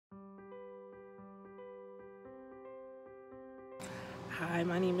Hi,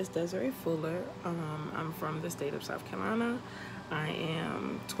 my name is Desirae Fuller. I'm from the state of South Carolina. I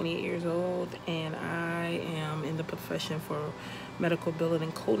am 28 years old and I am in the profession for medical billing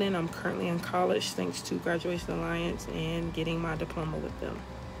and coding. I'm currently in college thanks to Graduation Alliance and getting my diploma with them.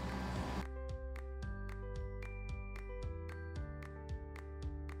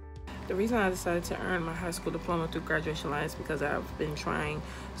 The reason I decided to earn my high school diploma through Graduation Alliance because I've been trying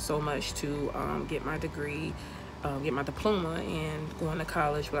so much to get my degree, get my diploma, and going to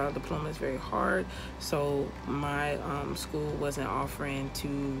college without a diploma is very hard. So my school wasn't offering to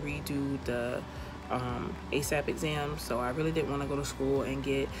redo the ASAP exam, so I really didn't want to go to school and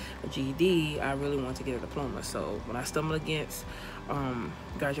get a GED. I really wanted to get a diploma. So when I stumbled against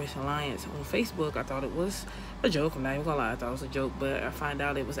Graduation Alliance on Facebook, I thought it was a joke. I'm not even gonna lie, I thought it was a joke, but I find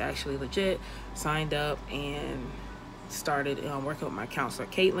out it was actually legit. Signed up and started working with my counselor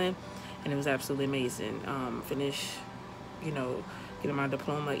Caitlin, and it was absolutely amazing. Finished, getting my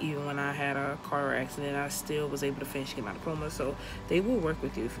diploma. Even when I had a car accident, I still was able to finish getting my diploma. So they will work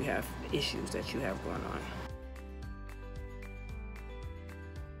with you if you have issues that you have going on.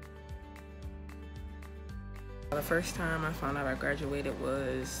 The first time I found out I graduated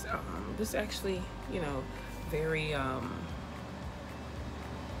was actually, very,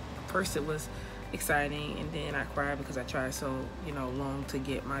 first it was exciting, and then I cried because I tried so long to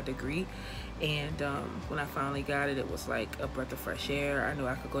get my degree. And when I finally got it, it was like a breath of fresh air. I knew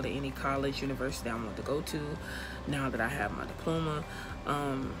I could go to any college, university I wanted to go to now that I have my diploma.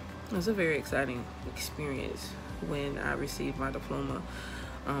 It was a very exciting experience when I received my diploma.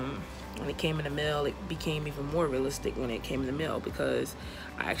 When it came in the mail, it became even more realistic when it came in the mail because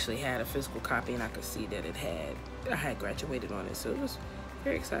I actually had a physical copy and I could see that I had graduated on it. So it was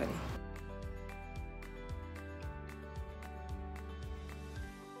very exciting.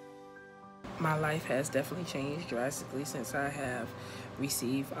 My life has definitely changed drastically since I have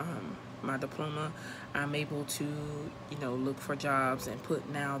received my diploma. I'm able to, look for jobs and put,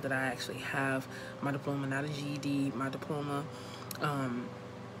 now that I actually have my diploma, not a GED, my diploma.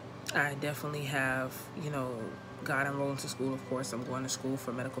 I definitely have, got enrolled into school. Of course, I'm going to school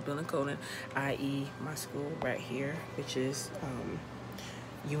for medical billing coding, i.e. my school right here, which is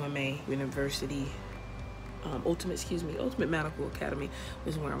UMA University. Ultimate Medical Academy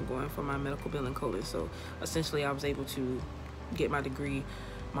is where I'm going for my medical billing coding. So essentially I was able to get my degree,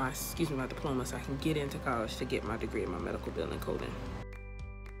 my diploma, so I can get into college to get my degree in my medical billing coding.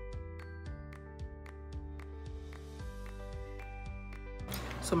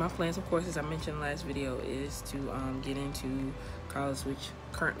 So my plans, of course, as I mentioned in the last video, is to get into college, which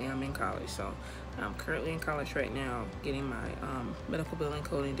currently I'm in college. So I'm currently in college right now, getting my medical billing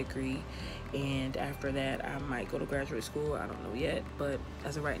coding degree. And after that, I might go to graduate school. I don't know yet. But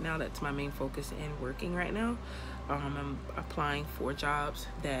as of right now, that's my main focus in working right now. I'm applying for jobs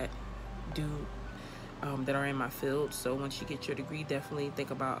that that are in my field. So once you get your degree, definitely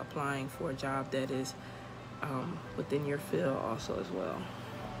think about applying for a job that is within your field also as well.